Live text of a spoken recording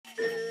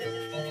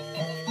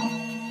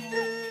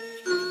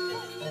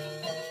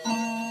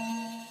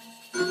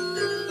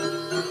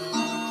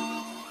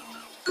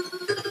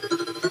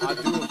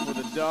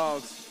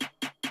dogs. Do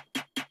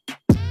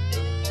it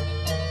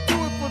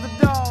for the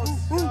dogs.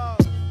 Do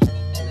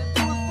it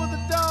for the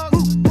dogs.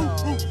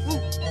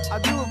 I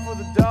do it for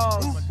the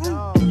dogs.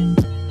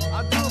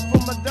 I do it for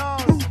my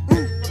dogs. Who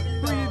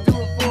you do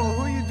it for?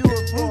 Who you do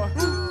it for?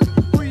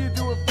 Who you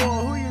do it for?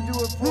 Who you do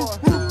it for?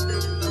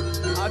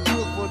 I do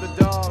it for the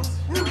dogs.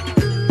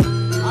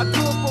 I do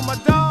it for my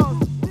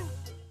dogs.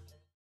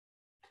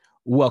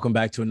 Welcome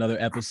back to another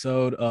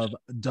episode of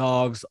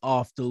Dogs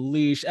Off the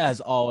Leash.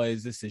 As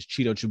always, this is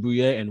Cheeto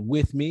Chibuye, and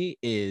with me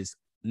is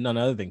none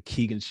other than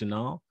Keegan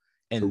Chanel,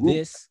 and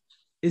this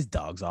is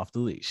Dogs Off the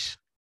Leash.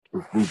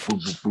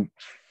 The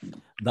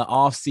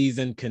off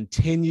season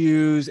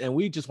continues, and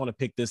we just want to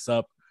pick this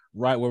up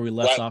right where we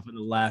left off in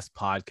the last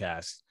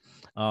podcast.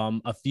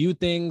 A few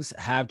things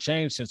have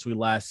changed since we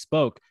last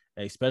spoke,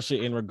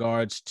 especially in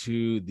regards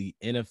to the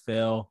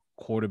NFL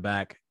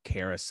quarterback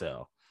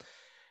carousel.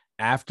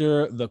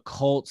 After the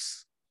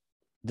Colts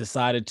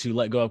decided to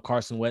let go of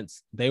Carson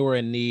Wentz, they were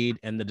in need,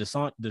 and the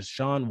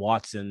Deshaun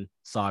Watson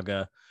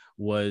saga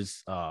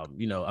was,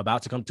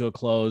 about to come to a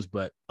close,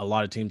 but a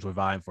lot of teams were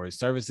vying for his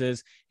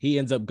services. He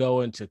ends up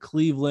going to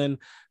Cleveland.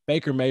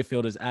 Baker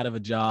Mayfield is out of a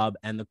job,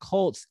 and the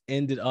Colts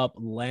ended up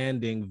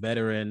landing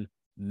veteran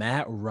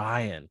Matt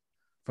Ryan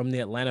from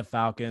the Atlanta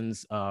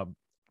Falcons.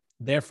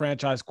 Their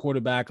franchise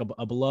quarterback,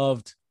 a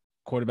beloved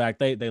quarterback.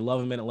 They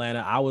love him in Atlanta.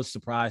 I was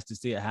surprised to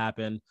see it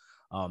happen.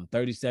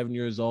 37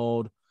 years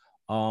old.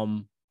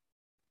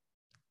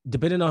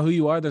 Depending on who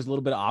you are, there's a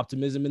little bit of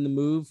optimism in the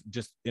move,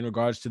 just in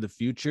regards to the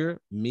future.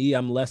 Me,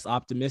 I'm less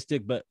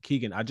optimistic, but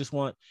Keegan, I just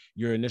want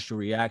your initial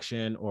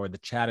reaction or the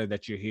chatter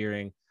that you're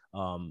hearing.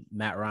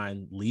 Matt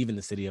Ryan leaving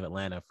the city of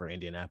Atlanta for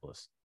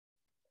Indianapolis.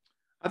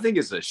 I think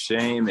it's a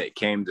shame it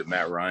came to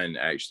Matt Ryan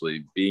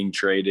actually being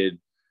traded,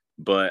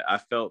 but I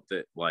felt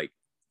that like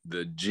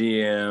the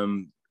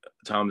GM,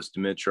 Thomas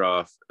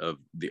Dimitroff of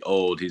the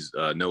old, he's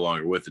no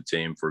longer with the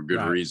team for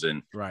good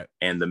reason. Right.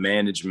 And the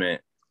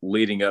management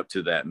leading up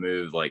to that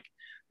move, like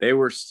they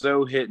were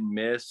so hit and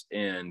miss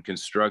in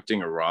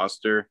constructing a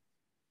roster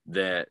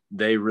that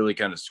they really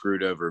kind of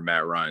screwed over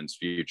Matt Ryan's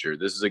future.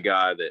 This is a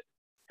guy that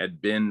had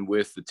been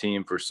with the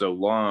team for so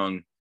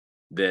long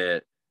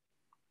that,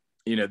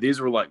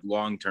 these were like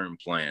long-term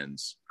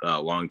plans,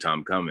 long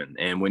time coming.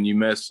 And when you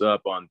mess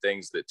up on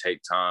things that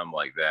take time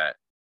like that,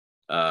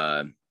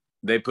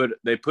 they put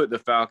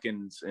the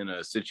Falcons in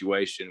a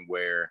situation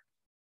where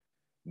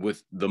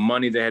with the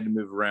money they had to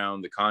move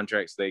around, the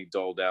contracts they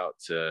doled out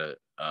to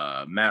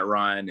Matt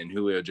Ryan and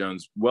Julio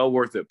Jones, well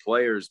worth it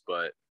players,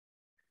 but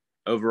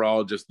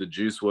overall just the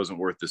juice wasn't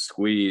worth the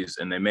squeeze.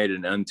 And they made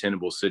an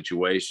untenable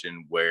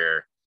situation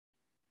where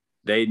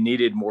they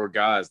needed more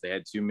guys. They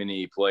had too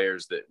many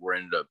players that were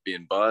ended up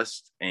being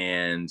bust,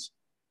 and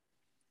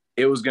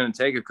it was going to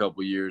take a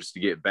couple years to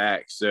get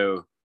back.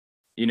 So,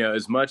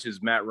 as much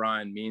as Matt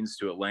Ryan means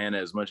to Atlanta,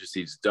 as much as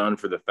he's done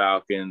for the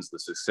Falcons, the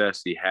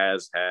success he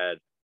has had,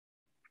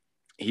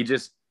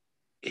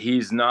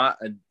 he's not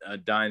a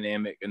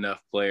dynamic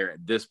enough player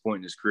at this point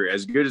in his career,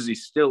 as good as he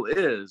still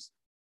is,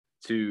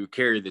 to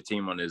carry the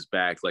team on his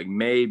back. Like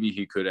maybe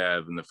he could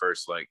have in the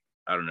first,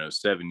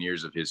 7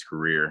 years of his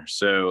career.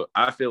 So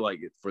I feel like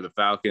for the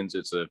Falcons,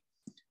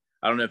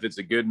 I don't know if it's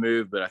a good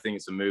move, but I think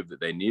it's a move that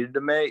they needed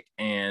to make.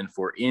 And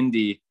for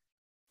Indy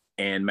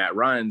and Matt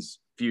Ryan's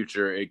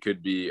future, it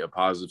could be a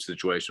positive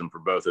situation for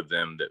both of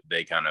them, that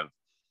they kind of,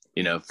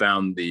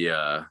 found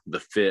the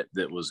fit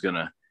that was going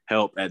to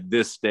help at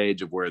this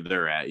stage of where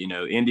they're at.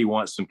 Indy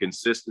wants some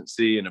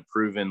consistency and a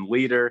proven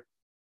leader,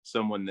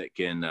 someone that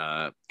can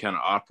kind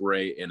of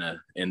operate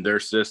in their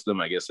system.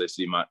 I guess I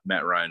see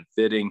Matt Ryan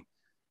fitting.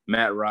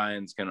 Matt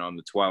Ryan's kind of on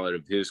the twilight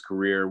of his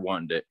career,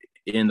 wanting to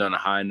end on a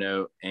high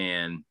note.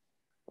 And,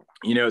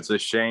 it's a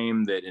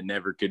shame that it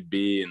never could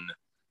be. And,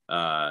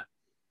 I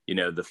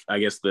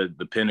guess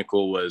the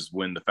pinnacle was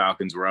when the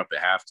Falcons were up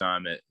at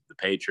halftime at the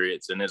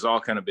Patriots, and it's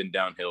all kind of been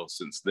downhill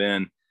since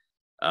then.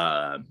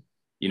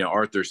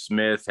 Arthur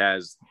Smith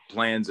has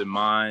plans in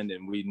mind,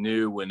 and we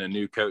knew when a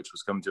new coach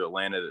was coming to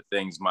Atlanta that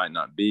things might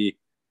not be,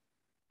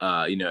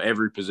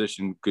 every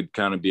position could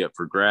kind of be up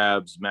for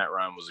grabs. Matt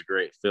Ryan was a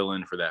great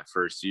fill-in for that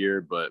first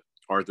year, but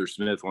Arthur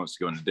Smith wants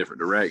to go in a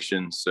different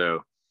direction.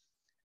 So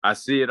I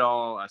see it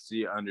all. I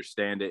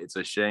understand it. It's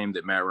a shame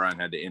that Matt Ryan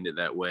had to end it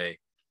that way.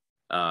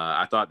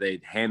 I thought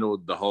they'd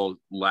handled the whole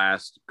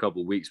last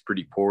couple of weeks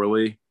pretty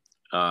poorly,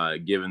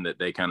 given that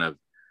they kind of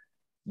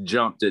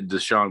jumped at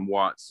Deshaun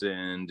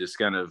Watson, just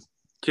kind of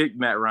kicked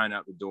Matt Ryan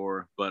out the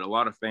door. But a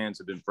lot of fans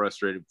have been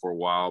frustrated for a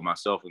while,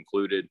 myself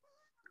included.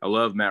 I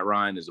love Matt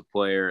Ryan as a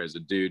player, as a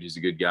dude. He's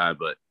a good guy,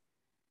 but,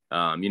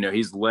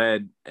 he's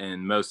led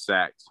and most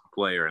sacked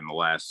player in the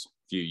last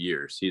few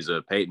years. He's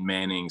a Peyton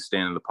Manning,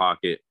 stand in the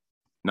pocket,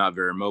 not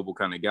very mobile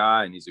kind of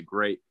guy, and he's a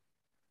great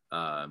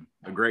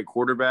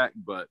quarterback,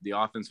 but the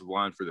offensive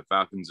line for the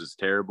Falcons is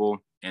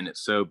terrible, and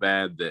it's so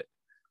bad that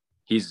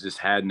he's just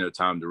had no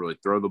time to really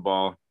throw the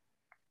ball.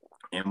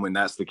 And when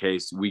that's the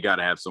case, we got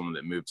to have someone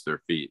that moves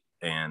their feet.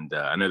 And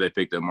I know they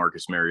picked up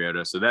Marcus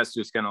Mariota, so that's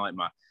just kind of like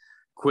my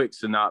quick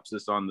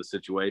synopsis on the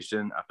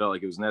situation. I felt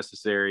like it was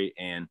necessary,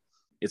 and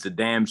It's a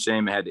damn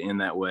shame it had to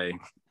end that way,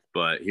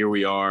 but here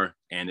we are.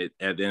 And at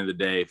the end of the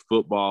day,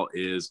 football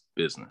is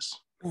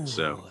business.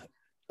 So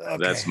okay.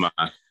 That's my.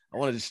 I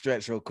wanted to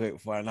stretch real quick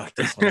before I knock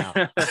this one out.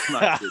 That's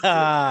my good.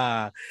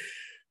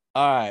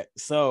 All right.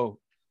 So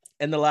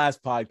in the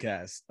last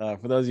podcast,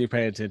 for those of you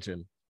paying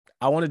attention,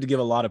 I wanted to give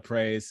a lot of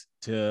praise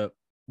to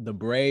the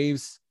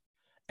Braves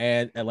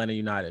and Atlanta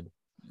United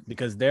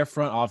because their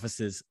front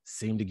offices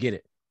seem to get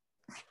it.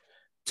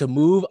 To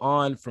move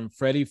on from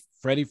Freddie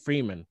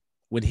Freeman,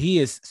 when he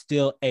is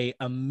still an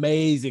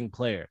amazing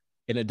player,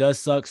 and it does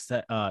suck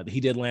that he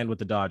did land with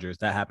the Dodgers.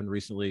 That happened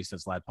recently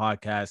since last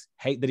podcast.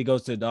 Hate that he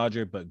goes to the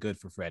Dodger, but good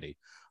for Freddie.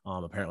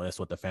 Apparently that's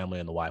what the family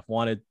and the wife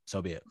wanted.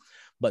 So be it.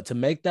 But to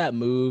make that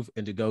move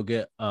and to go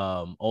get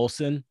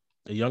Olsen,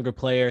 a younger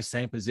player,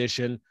 same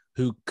position,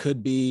 who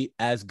could be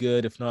as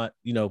good, if not,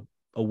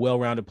 a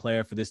well-rounded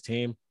player for this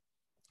team.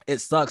 It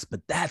sucks,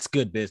 but that's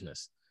good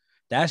business.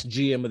 That's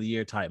GM of the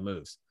year type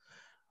moves.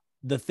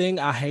 The thing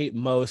I hate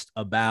most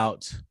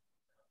about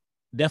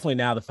definitely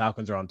now the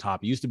Falcons are on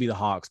top. It used to be the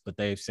Hawks, but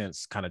they've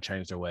since kind of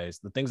changed their ways.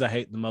 The things I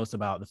hate the most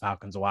about the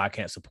Falcons and why I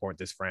can't support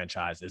this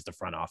franchise is the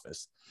front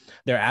office.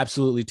 They're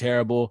absolutely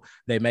terrible.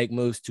 They make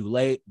moves too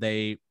late.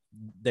 They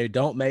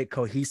don't make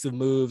cohesive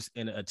moves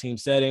in a team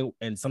setting,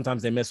 and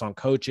sometimes they miss on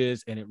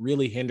coaches, and it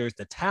really hinders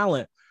the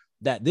talent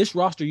that this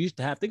roster used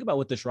to have. Think about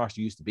what this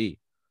roster used to be.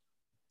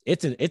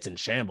 It's in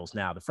shambles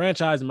now. The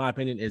franchise, in my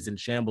opinion, is in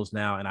shambles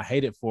now, and I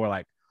hate it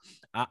for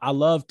I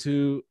love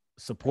to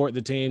support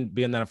the team,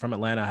 being that I'm from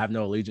Atlanta. I have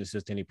no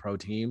allegiances to any pro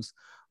teams,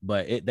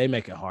 but they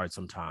make it hard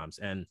sometimes.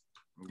 And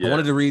I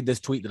wanted to read this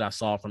tweet that I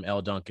saw from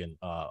Elle Duncan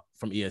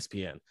from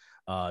ESPN,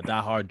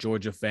 diehard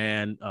Georgia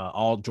fan,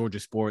 all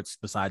Georgia sports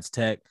besides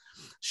Tech.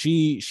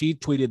 She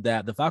tweeted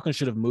that the Falcons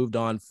should have moved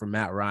on from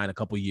Matt Ryan a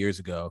couple years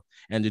ago,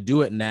 and to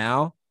do it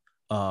now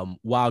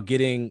while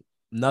getting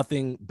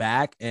nothing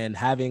back and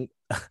having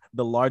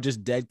the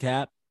largest dead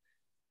cap,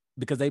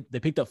 because they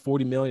picked up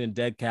 $40 million in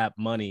dead cap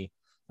money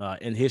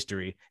in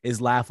history,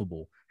 is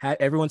laughable.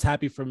 Everyone's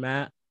happy for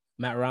Matt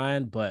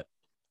Ryan, but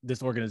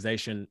this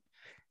organization,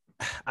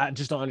 I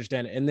just don't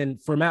understand it. And then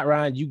for Matt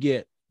Ryan,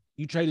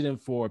 you traded him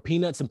for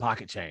peanuts and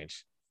pocket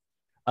change,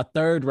 a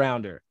third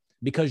rounder,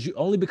 because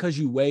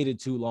you waited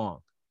too long.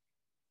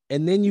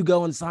 And then you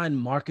go and sign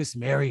Marcus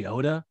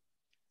Mariota,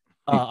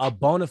 a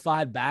bona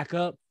fide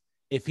backup.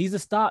 If he's a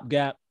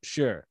stopgap,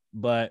 sure,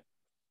 but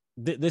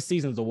this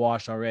season's a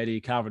wash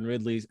already. Calvin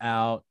Ridley's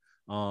out.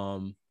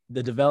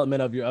 The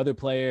development of your other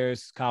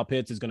players, Kyle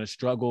Pitts, is going to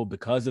struggle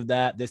because of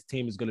that. This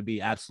team is going to be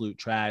absolute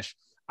trash.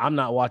 I'm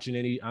not watching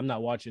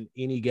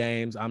any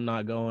games. I'm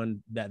not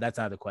going. That's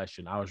out of the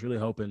question. I was really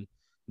hoping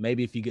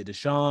maybe if you get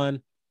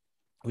Deshaun,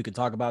 we could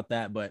talk about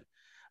that, but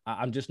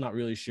I'm just not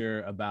really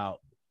sure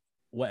about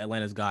what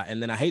Atlanta's got.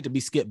 And then I hate to be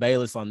Skip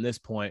Bayless on this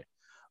point,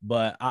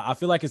 but I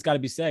feel like it's got to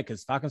be said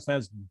because Falcons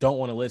fans don't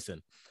want to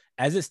listen.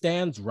 As it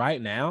stands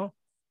right now,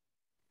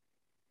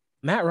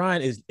 Matt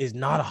Ryan is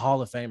not a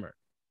Hall of Famer.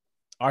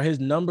 Are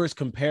his numbers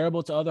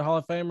comparable to other Hall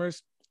of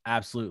Famers?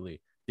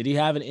 Absolutely. Did he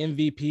have an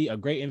MVP, a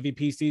great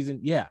MVP season?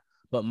 Yeah.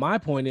 But my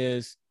point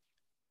is,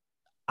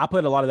 I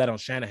put a lot of that on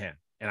Shanahan,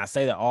 and I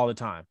say that all the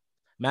time.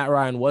 Matt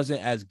Ryan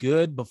wasn't as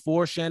good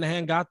before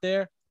Shanahan got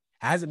there,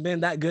 hasn't been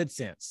that good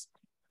since.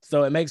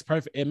 So it makes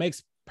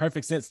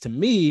perfect sense to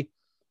me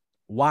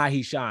why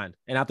he shined.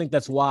 And I think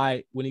that's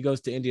why when he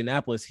goes to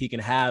Indianapolis, he can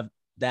have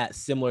that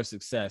similar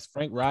success.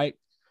 Frank Wright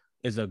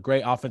is a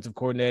great offensive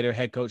coordinator,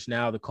 head coach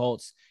now of the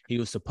Colts. He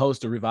was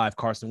supposed to revive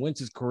Carson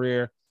Wentz's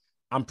career.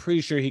 I'm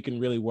pretty sure he can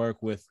really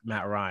work with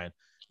Matt Ryan.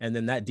 And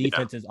then that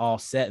defense is all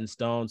set in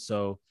stone.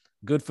 So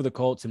good for the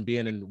Colts and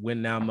being in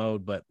win now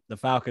mode. But the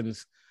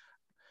Falcons,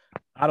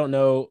 I don't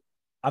know.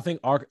 I think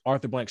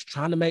Arthur Blank's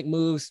trying to make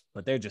moves,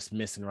 but they're just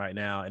missing right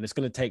now. And it's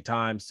going to take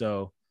time.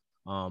 So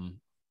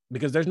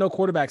because there's no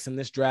quarterbacks in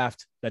this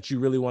draft that you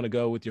really want to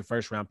go with your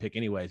first round pick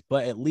anyways.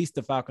 But at least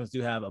the Falcons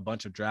do have a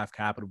bunch of draft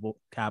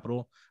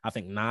capital. I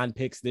think 9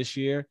 picks this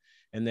year.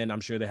 And then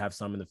I'm sure they have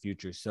some in the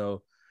future.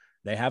 So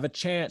they have a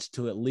chance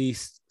to at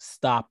least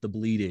stop the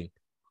bleeding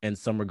in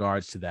some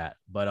regards to that.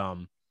 But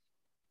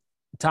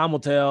time will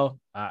tell.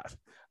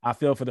 I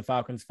feel for the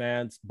Falcons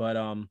fans, but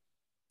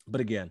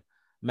again,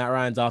 Matt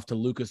Ryan's off to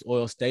Lucas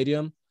Oil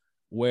Stadium,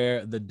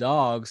 where the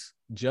Dogs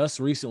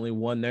just recently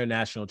won their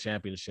national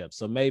championship.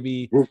 So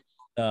maybe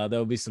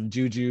there'll be some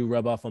juju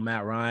rub off on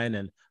Matt Ryan.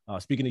 And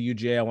speaking of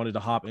UGA, I wanted to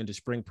hop into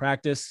spring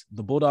practice.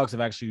 The Bulldogs have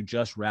actually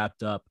just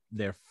wrapped up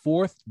their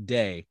 4th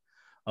day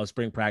of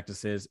spring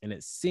practices, and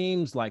it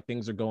seems like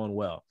things are going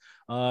well.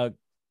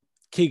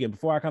 Keegan,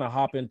 before I kind of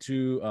hop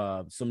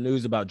into some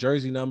news about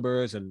jersey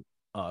numbers and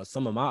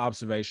some of my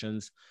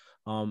observations,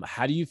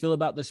 how do you feel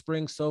about the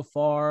spring so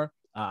far?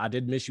 I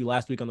did miss you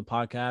last week on the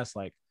podcast.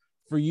 Like,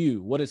 for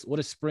you, what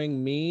does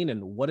spring mean,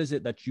 and what is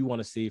it that you want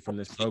to see from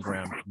this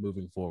program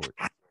moving forward?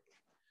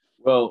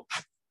 Well,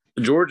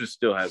 Georgia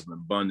still has an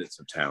abundance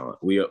of talent.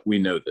 We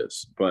know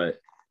this, but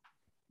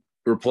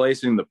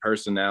replacing the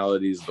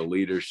personalities, the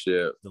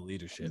leadership,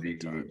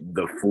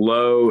 the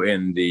flow,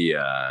 and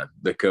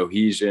the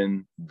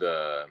cohesion,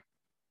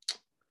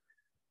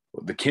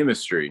 the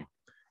chemistry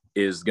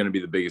is going to be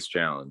the biggest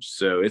challenge.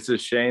 So it's a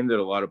shame that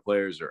a lot of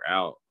players are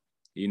out.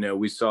 You know,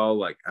 we saw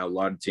like a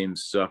lot of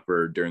teams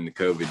suffer during the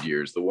COVID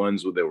years. The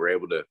ones that were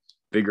able to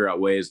figure out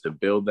ways to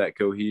build that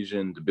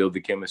cohesion, to build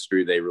the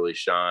chemistry, they really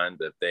shined.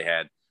 That they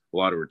had a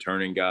lot of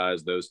returning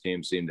guys. Those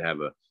teams seem to have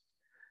a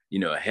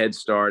head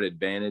start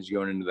advantage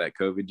going into that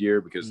COVID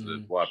year because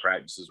a lot of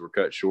practices were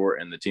cut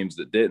short, and the teams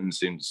that didn't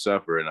seemed to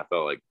suffer. And I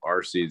felt like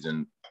our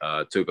season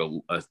took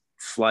a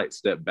slight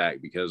step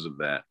back because of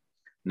that.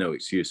 No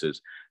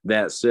excuses.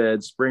 That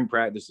said, spring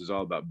practice is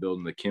all about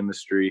building the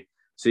chemistry,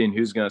 seeing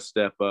who's going to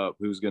step up,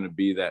 who's going to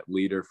be that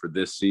leader for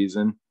this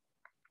season.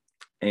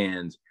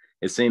 And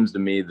it seems to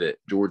me that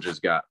Georgia's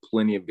got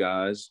plenty of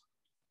guys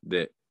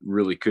that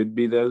really could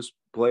be those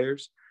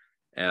players.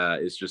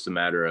 It's just a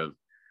matter of,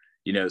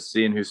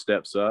 seeing who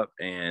steps up.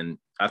 And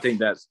I think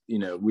that's,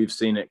 we've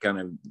seen it kind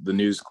of the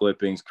news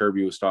clippings.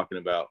 Kirby was talking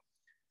about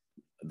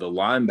the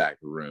linebacker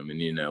room,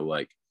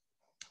 and,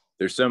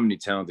 there's so many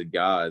talented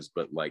guys,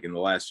 but like in the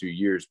last few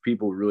years,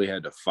 people really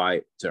had to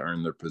fight to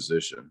earn their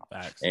position.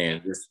 Facts.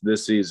 And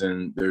this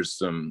season, there's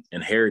some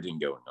inheriting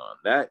going on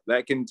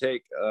that can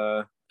take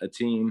a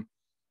team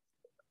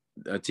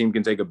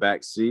can take a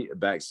back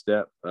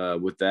step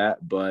with that.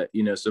 But,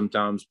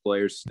 sometimes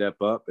players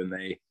step up and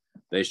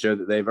they show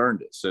that they've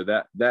earned it. So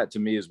that to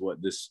me is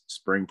what this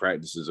spring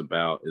practice is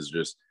about, is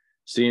just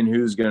seeing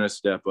who's going to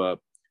step up,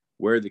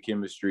 where the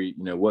chemistry,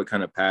 what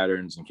kind of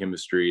patterns and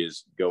chemistry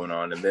is going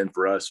on. And then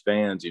for us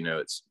fans,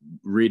 it's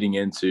reading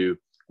into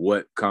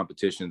what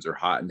competitions are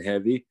hot and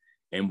heavy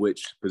and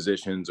which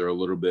positions are a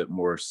little bit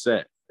more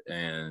set.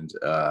 And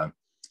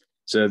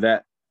so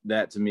that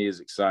to me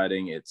is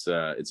exciting. It's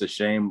a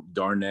shame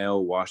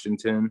Darnell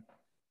Washington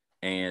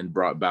and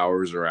Brock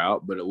Bowers are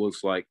out, but it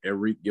looks like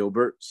Eric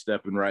Gilbert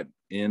stepping right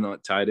in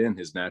on tight end,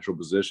 his natural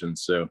position.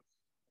 So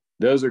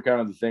those are kind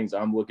of the things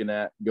I'm looking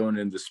at going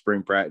into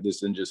spring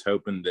practice, and just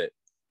hoping that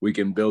we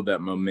can build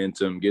that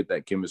momentum, get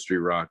that chemistry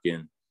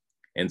rocking,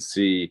 and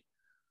see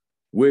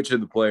which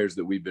of the players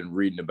that we've been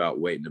reading about,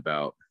 waiting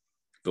about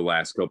the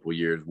last couple of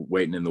years,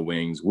 waiting in the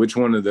wings, which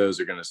one of those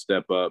are going to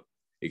step up,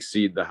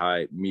 exceed the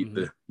hype, meet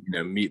the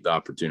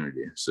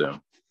opportunity.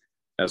 So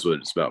that's what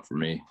it's about for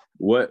me.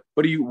 What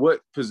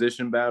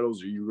position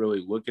battles are you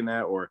really looking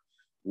at, or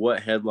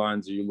what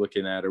headlines are you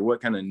looking at, or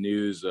what kind of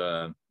news,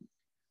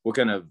 what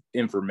kind of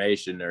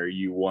information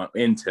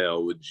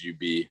intel would you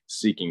be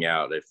seeking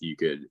out if you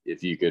could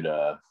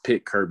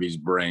pick Kirby's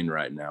brain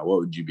right now? What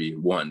would you be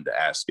wanting to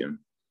ask him?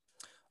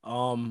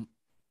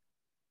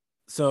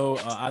 So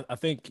I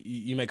think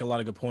you make a lot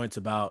of good points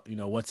about,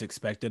 what's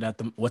expected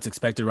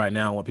right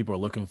now, what people are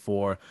looking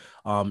for.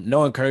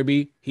 Knowing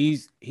Kirby,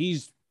 he's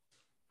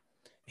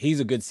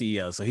a good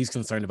CEO, so he's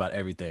concerned about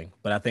everything.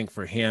 But I think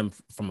for him,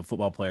 from a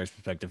football player's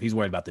perspective, he's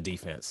worried about the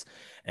defense.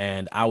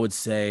 And I would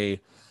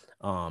say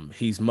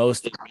he's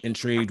most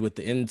intrigued with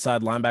the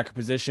inside linebacker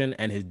position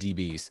and his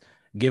DBs,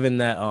 given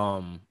that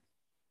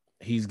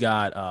he's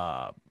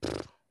got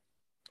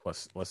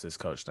what's his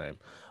coach name?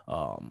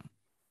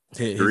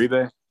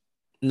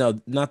 No,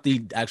 not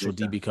the actual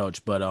DB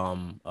coach, but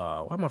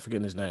why am I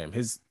forgetting his name?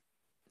 It's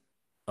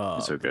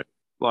okay.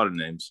 A lot of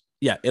names.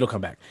 Yeah, it'll come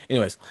back.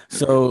 Anyways,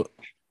 so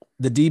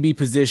the DB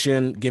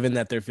position, given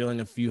that they're filling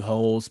a few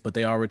holes, but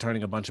they are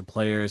returning a bunch of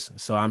players.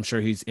 So I'm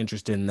sure he's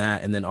interested in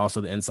that. And then also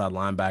the inside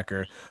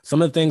linebacker.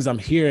 Some of the things I'm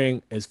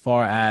hearing as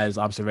far as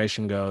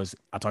observation goes,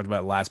 I talked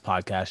about it last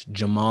podcast,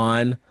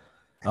 Jamon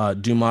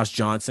Dumas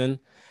Johnson.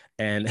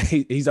 And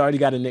he's already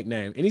got a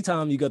nickname.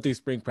 Anytime you go through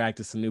spring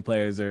practice, some new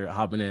players are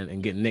hopping in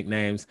and getting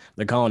nicknames.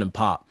 They're calling him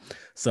Pop.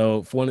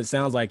 So for one, it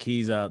sounds like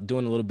he's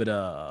doing a little bit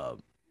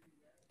of,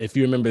 if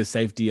you remember the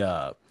safety,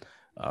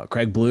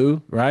 Craig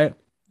Blue, right?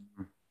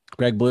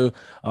 Greg Blue,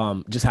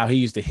 just how he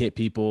used to hit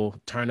people,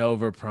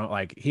 turnover,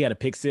 like he had a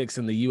pick six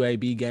in the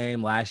UAB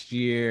game last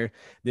year.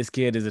 This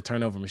kid is a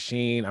turnover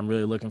machine. I'm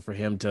really looking for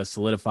him to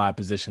solidify a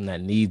position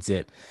that needs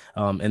it.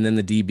 And then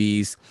the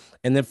DBs.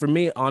 And then for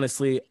me,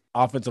 honestly,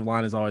 offensive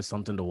line is always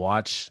something to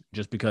watch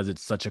just because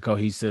it's such a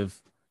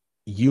cohesive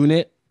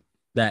unit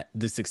that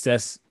the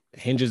success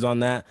hinges on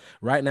that.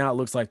 Right now, it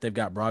looks like they've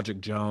got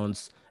Broderick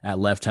Jones at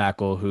left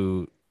tackle,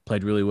 who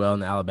played really well in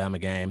the Alabama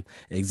game.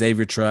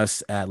 Xavier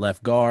Truss at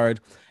left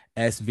guard.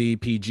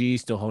 SVPG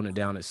still holding it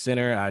down at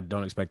center. I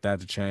don't expect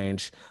that to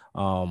change.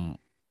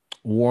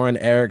 Warren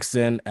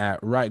Erickson at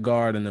right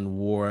guard, and then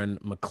Warren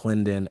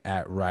McClendon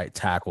at right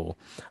tackle.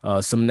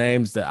 Some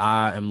names that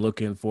I am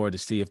looking forward to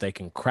see if they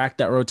can crack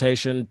that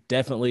rotation.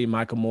 Definitely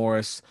Michael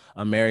Morris,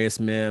 Amarius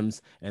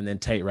Mims, and then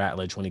Tate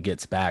Ratledge when he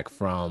gets back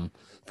from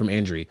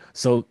injury.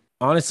 So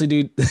honestly,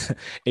 dude,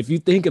 if you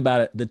think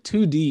about it, the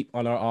two deep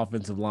on our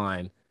offensive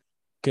line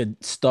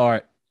could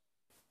start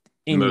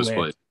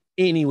anywhere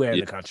in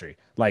the country,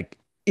 like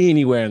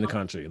anywhere in the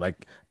country.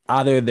 Like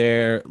either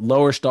they're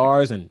lower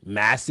stars and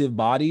massive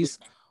bodies,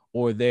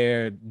 or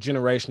they're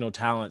generational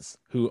talents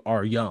who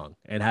are young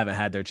and haven't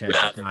had their chance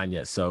to shine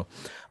yet. So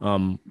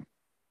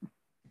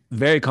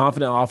very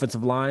confident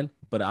offensive line,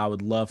 but I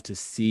would love to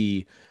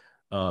see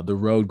the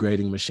road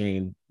grading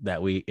machine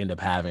that we end up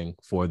having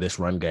for this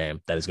run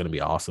game. That is going to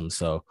be awesome.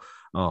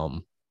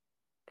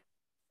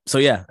 So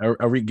yeah,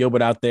 Arik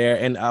Gilbert out there.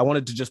 And I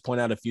wanted to just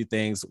point out a few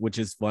things, which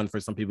is fun for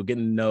some people,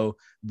 getting to know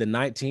the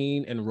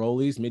 19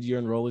 enrollees,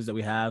 mid-year enrollees that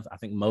we have, I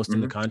think most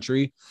in the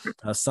country.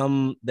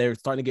 Some, they're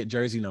starting to get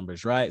jersey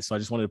numbers, right? So I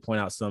just wanted to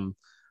point out some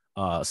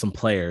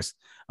players.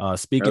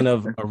 Speaking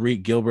of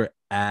Arik Gilbert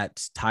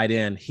at tight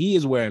end, he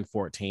is wearing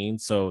 14,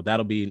 so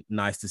that'll be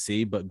nice to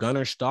see. But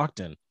Gunnar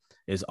Stockton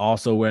is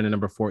also wearing a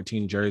number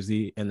 14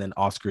 jersey. And then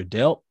Oscar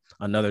Delp,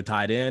 another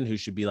tight end who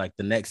should be like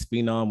the next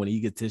phenom when he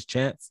gets his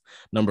chance,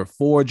 number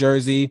 4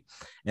 jersey.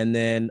 And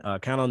then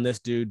count on this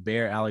dude,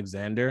 Bear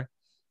Alexander.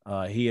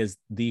 He is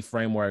the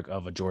framework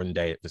of a Jordan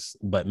Davis,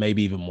 but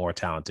maybe even more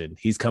talented.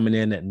 He's coming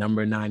in at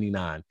number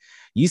 99.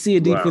 You see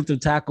a defensive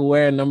tackle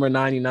wearing number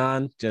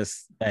 99,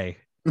 just, hey,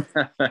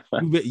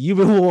 you've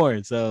been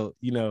warned. So,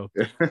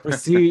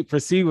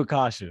 proceed with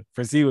caution.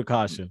 Proceed with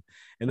caution.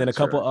 And then a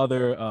couple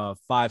other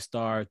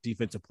 5-star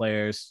defensive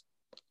players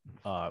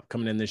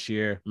coming in this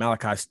year.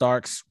 Malachi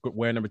Starks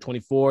wearing number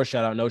 24.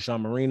 Shout out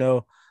Noshawn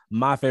Marino,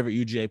 my favorite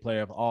UGA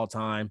player of all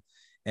time.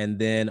 And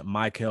then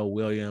Michael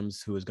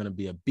Williams, who is going to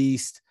be a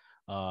beast,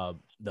 the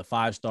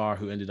 5-star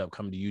who ended up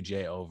coming to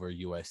UGA over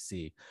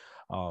USC.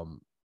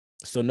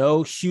 So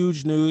no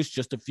huge news,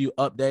 just a few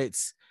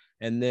updates.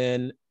 And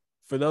then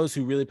for those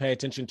who really pay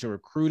attention to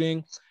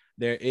recruiting,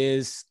 there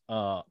is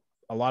a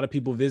lot of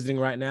people visiting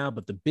right now,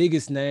 but the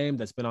biggest name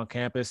that's been on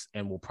campus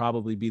and will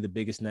probably be the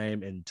biggest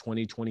name in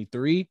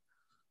 2023,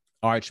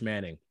 Arch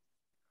Manning.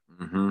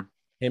 Him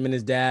and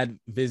his dad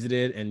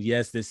visited, and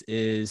yes, this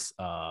is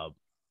the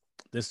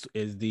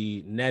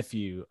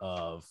nephew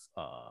of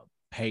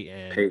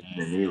Peyton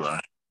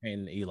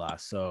and Eli.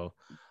 So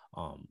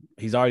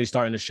he's already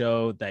starting to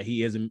show that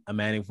he is a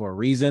Manning for a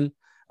reason,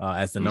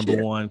 as the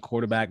number 1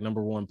 quarterback,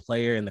 number 1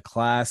 player in the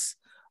class.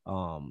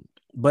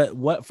 But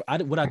what I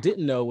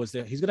didn't know was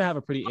that he's going to have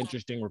a pretty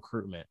interesting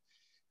recruitment.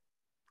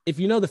 If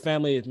you know the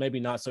family, it's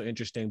maybe not so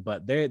interesting,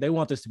 but they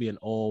want this to be an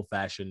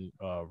old-fashioned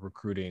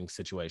recruiting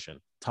situation.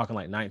 Talking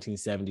like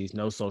 1970s,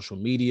 no social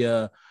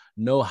media,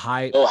 no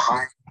hype.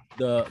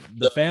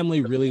 The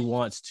family really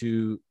wants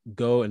to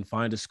go and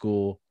find a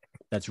school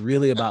that's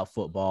really about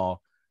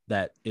football,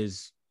 that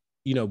is,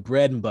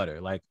 bread and butter,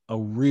 like a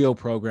real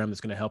program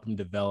that's going to help him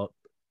develop,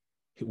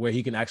 where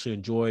he can actually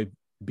enjoy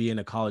being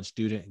a college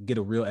student, get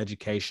a real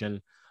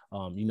education,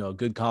 a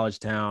good college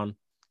town,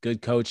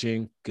 good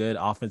coaching, good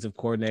offensive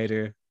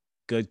coordinator,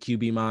 good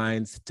QB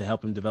minds to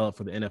help him develop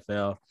for the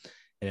NFL.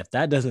 And if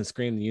that doesn't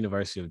scream the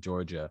University of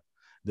Georgia,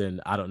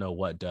 then I don't know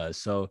what does.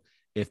 So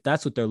if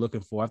that's what they're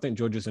looking for, I think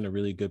Georgia's in a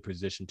really good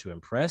position to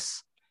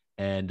impress.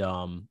 And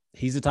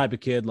he's the type of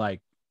kid,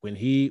 like when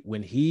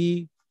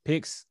he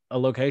picks a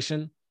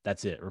location,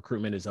 that's it.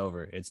 Recruitment is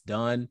over. It's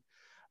done.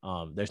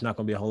 There's not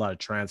going to be a whole lot of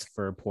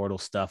transfer portal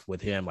stuff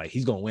with him. Like,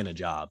 he's going to win a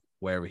job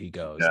wherever he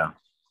goes. Yeah.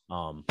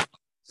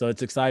 So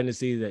it's exciting to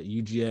see that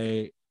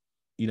UGA,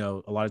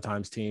 a lot of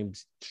times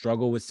teams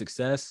struggle with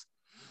success.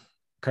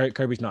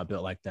 Kirby's not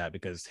built like that,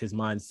 because his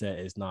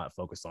mindset is not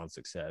focused on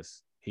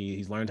success.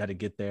 He's learned how to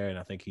get there, and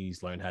I think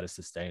he's learned how to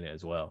sustain it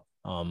as well.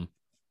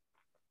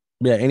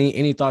 Yeah.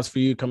 Any thoughts for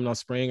you coming on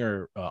spring,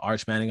 or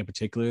Arch Manning in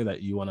particular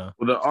that you want to?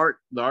 Well,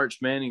 the Arch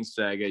Manning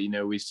saga,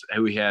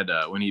 we had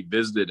when he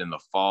visited in the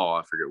fall,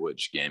 I forget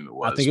which game it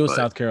was. I think it was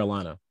South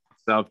Carolina.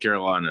 South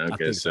Carolina.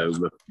 Okay, so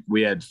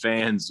we had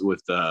fans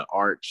with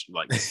Arch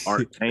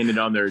painted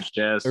on their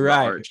chest.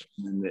 Right. Arch.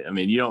 I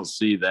mean, you don't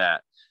see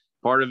that.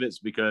 Part of it's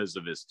because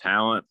of his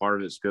talent. Part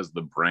of it's because of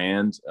the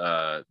brand,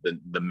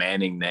 the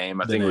Manning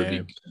name. I think it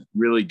would be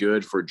really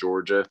good for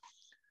Georgia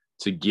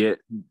to get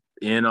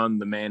in on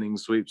the Manning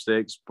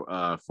sweepstakes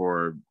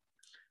for,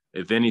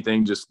 if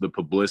anything, just the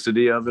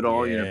publicity of it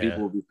all. Yeah.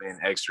 People will be paying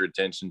extra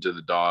attention to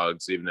the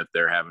Dogs. Even if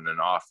they're having an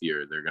off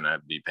year, they're going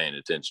to be paying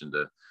attention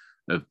to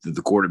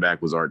the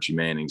quarterback was Archie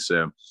Manning.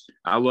 So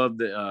I love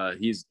that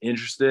he's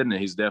interested, and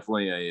he's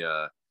definitely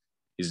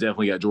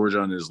got Georgia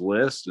on his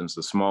list, and it's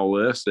a small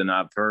list. And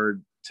I've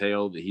heard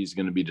tale that he's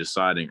going to be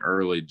deciding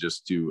early,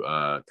 just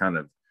to kind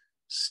of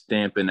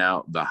stamping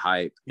out the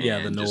hype, the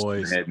just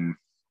noise, go ahead and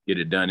get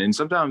it done. And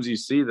sometimes you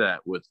see that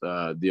with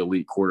the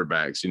elite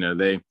quarterbacks.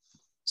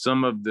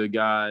 Some of the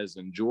guys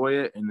enjoy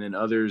it, and then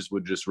others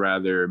would just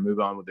rather move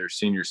on with their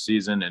senior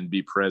season and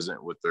be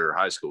present with their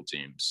high school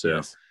teams. So.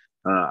 Yes.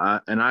 I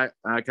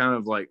kind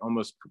of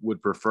almost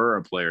would prefer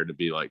a player to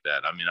be like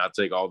that. I mean, I'll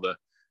take all the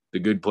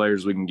good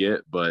players we can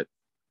get, but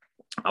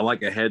I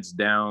like a heads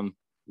down,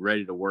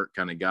 ready to work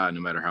kind of guy, no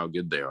matter how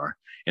good they are.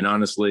 And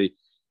honestly,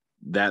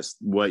 that's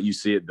what you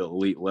see at the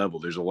elite level.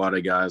 There's a lot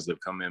of guys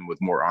that come in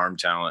with more arm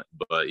talent,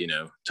 but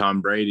Tom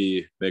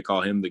Brady, they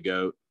call him the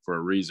GOAT for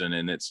a reason.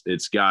 And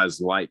it's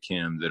guys like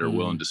him that are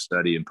willing to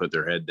study and put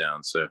their head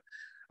down. So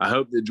I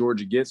hope that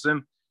Georgia gets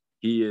him.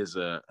 He is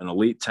an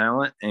elite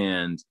talent,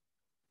 and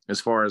as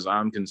far as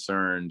I'm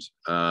concerned,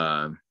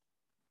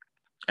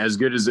 as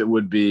good as it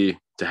would be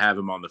to have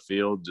him on the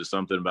field, just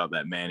something about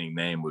that Manning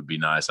name would be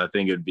nice. I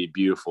think it'd be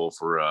beautiful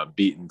for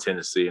beating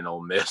Tennessee and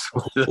Ole Miss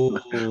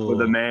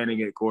with a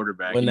Manning at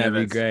quarterback. Wouldn't that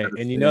be great?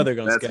 And they're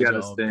going to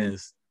schedule Ole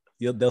Miss.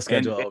 They'll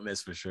schedule Ole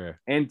Miss for sure.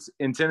 And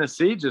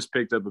Tennessee just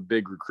picked up a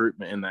big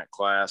recruitment in that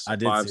class. I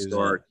did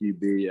 5-star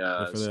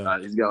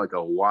QB. He's got like a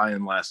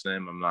Hawaiian last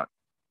name. I'm not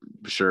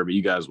sure, but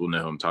you guys will know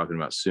who I'm talking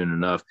about soon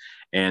enough.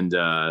 And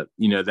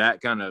that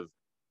kind of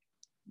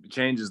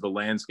changes the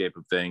landscape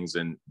of things.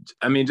 And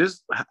I mean,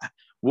 just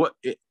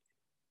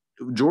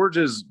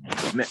Georgia's,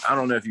 I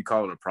don't know if you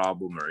call it a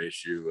problem or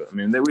issue. I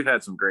mean, we've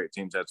had some great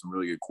teams, had some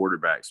really good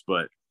quarterbacks,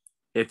 but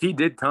if he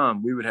did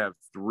come, we would have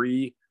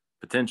 3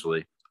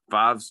 potentially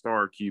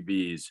 5-star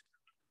QBs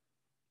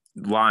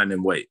line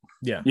and wait.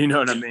 Yeah. You know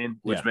what I mean?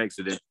 Which makes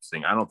it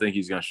interesting. I don't think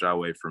he's going to shy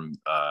away from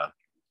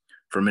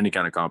any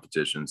kind of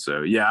competition.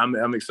 So yeah,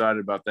 I'm excited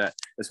about that.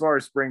 As far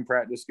as spring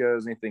practice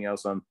goes, anything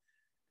else I'm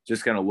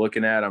just kind of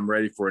looking at, I'm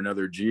ready for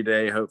another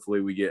G-Day.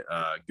 Hopefully we get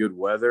good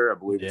weather. I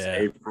believe it's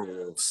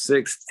April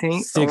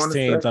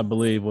 16th. I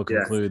believe we'll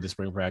conclude the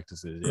spring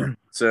practices. Yeah.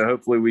 So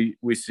hopefully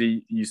we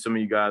see some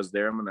of you guys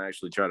there. I'm going to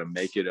actually try to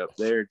make it up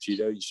there.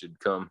 Cheeto, you should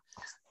come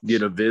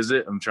get a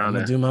visit. I'm trying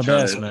to do my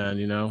best, man.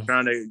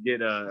 Trying to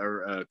get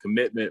a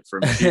commitment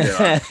from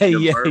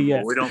Cheeto.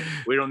 Yeah.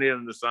 We don't need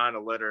him to sign a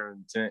letter of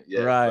intent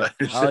yet. Right.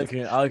 I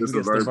can get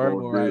the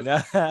verbal right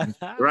now.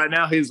 Right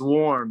now he's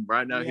warm.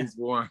 He's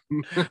warm.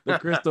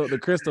 the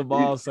crystal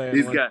ball saying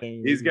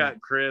he's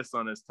got Chris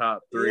on his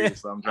top 3,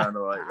 so I'm trying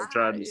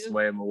to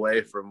sway him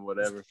away from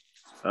whatever.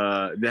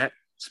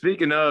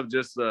 Speaking of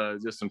just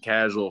some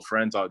casual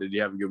friend talk, did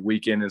you have a good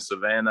weekend in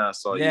Savannah? I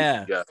saw you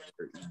guys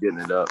getting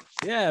it up.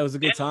 Yeah, it was a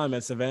good time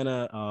at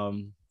Savannah.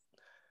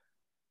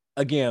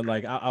 Again,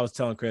 like I was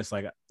telling Chris,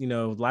 like,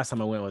 last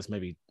time I went was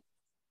maybe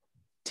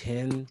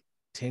 10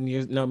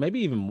 years, no,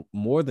 maybe even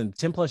more than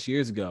 10 plus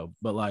years ago.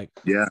 But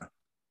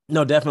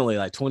no, definitely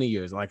like 20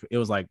 years. Like it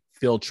was like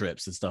field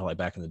trips and stuff like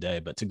back in the day.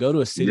 But to go to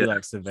a city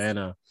like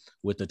Savannah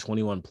with the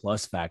 21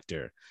 plus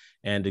factor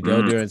and to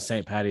go during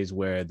St. Patty's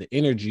where the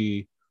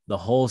energy, the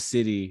whole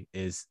city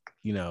is,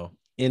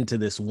 into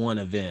this one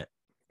event,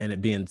 and it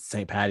being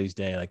St. Patty's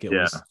Day, like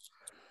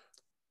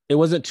it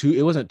wasn't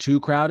too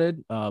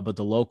crowded, but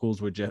the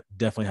locals were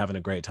definitely having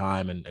a great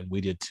time, and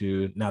we did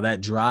too. Now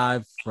that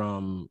drive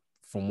from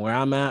where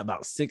I'm at,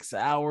 about 6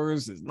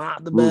 hours, is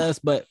not the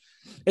best, but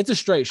it's a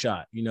straight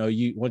shot.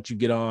 Once you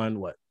get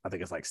on I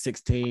think it's like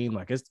 16,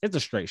 like it's a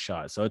straight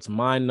shot. So it's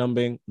mind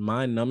numbing,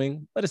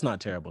 but it's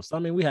not terrible. So I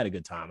mean, we had a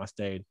good time. I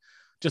stayed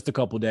just a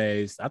couple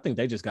days. I think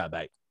they just got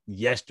back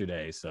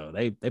yesterday, so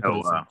they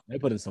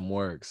put in some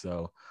work.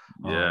 So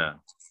it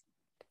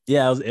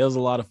was a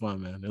lot of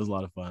fun, man. It was a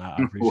lot of fun. I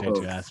appreciate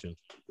you asking.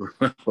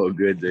 Well,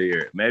 good to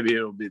hear. Maybe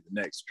it'll be the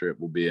next trip.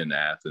 We'll be in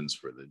Athens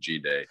for the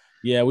G-Day.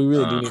 Yeah, we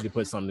really do need to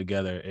put something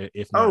together,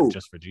 if not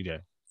just for G-Day.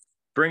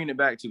 Bringing it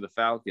back to the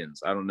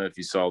Falcons, I don't know if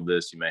you saw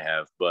this, you may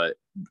have, but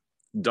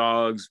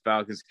Dogs,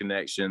 Falcons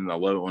connection. I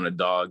love it when a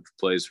dog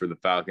plays for the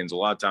Falcons. A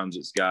lot of times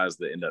it's guys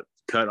that end up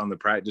cut on the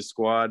practice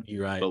squad.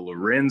 You're right. But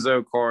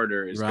Lorenzo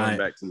Carter is going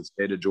back to the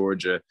state of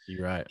Georgia.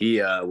 You're right. He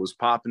was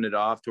popping it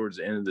off towards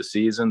the end of the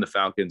season. The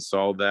Falcons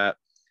saw that.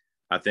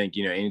 I think,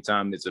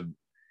 anytime it's a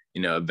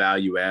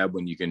value add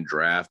when you can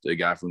draft a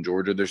guy from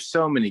Georgia. There's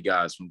so many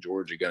guys from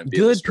Georgia going to be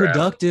good,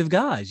 productive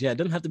guys. Yeah, it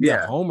doesn't have to be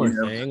a homer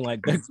thing.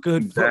 Like they're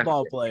good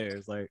football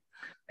players. Like.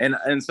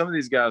 And some of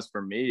these guys,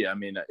 for me, I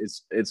mean,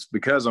 it's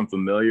because I'm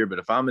familiar. But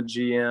if I'm a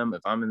GM,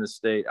 if I'm in the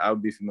state, I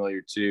would be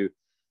familiar too.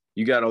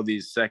 You got all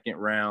these 2nd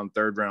round,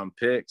 3rd round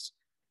picks.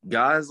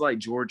 Guys like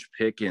George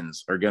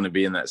Pickens are going to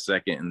be in that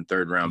 2nd and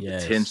 3rd round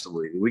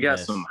potentially. We got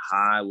some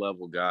high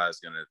level guys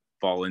going to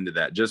fall into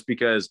that just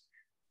because,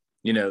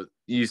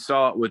 you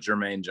saw it with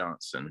Jermaine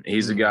Johnson.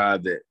 He's a guy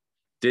that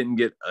didn't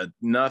get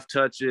enough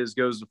touches,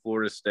 goes to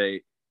Florida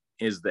State.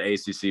 Is the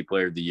ACC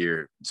Player of the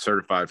Year,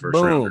 certified first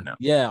rounder now.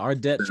 Yeah, our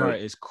depth chart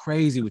is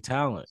crazy with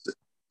talent.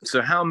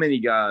 So how many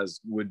guys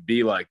would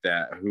be like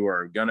that who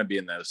are going to be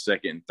in those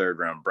 2nd and 3rd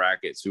round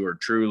brackets who are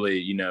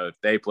truly, if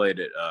they played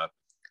at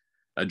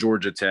a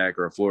Georgia Tech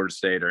or a Florida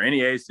State or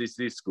any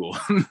ACC school,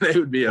 they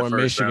would be or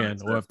Michigan,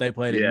 or if they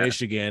played at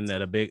Michigan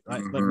at a big,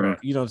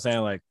 you know what I'm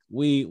saying? Like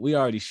we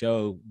already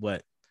show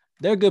what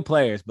they're good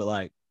players, but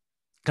like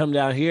come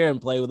down here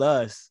and play with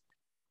us.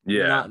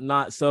 Yeah,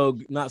 not so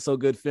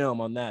good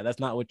film on that.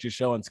 That's not what you're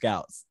showing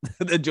scouts.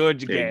 The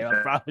Georgia game,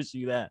 I promise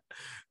you that.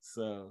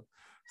 So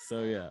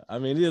yeah, I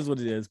mean, it is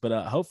what it is.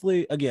 But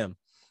hopefully, again,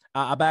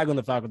 I bag on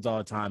the Falcons all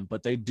the time,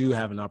 but they do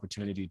have an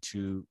opportunity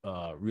to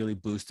really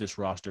boost this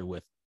roster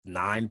with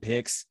 9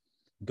 picks.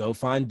 Go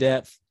find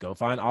depth, go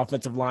find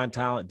offensive line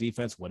talent,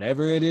 defense,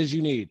 whatever it is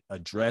you need.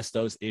 Address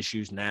those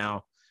issues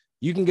now.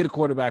 You can get a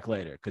quarterback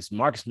later because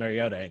Marcus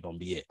Mariota ain't gonna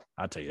be it.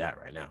 I'll tell you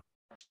that right now.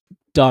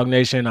 Dog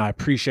Nation, I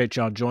appreciate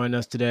y'all joining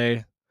us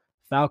today.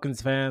 Falcons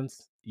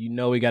fans,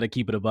 we got to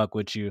keep it a buck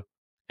with you.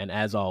 And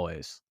as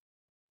always,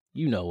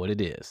 you know what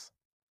it is.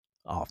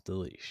 Off the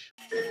leash.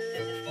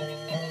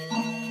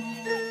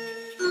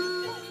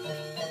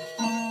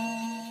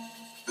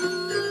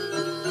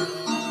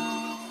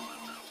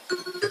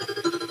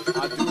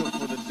 I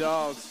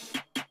dogs.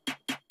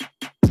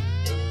 Do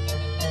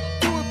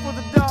it for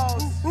the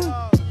dogs. Do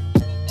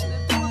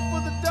it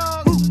for the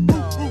dogs.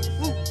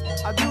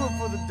 I do it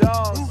for the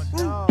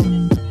dogs.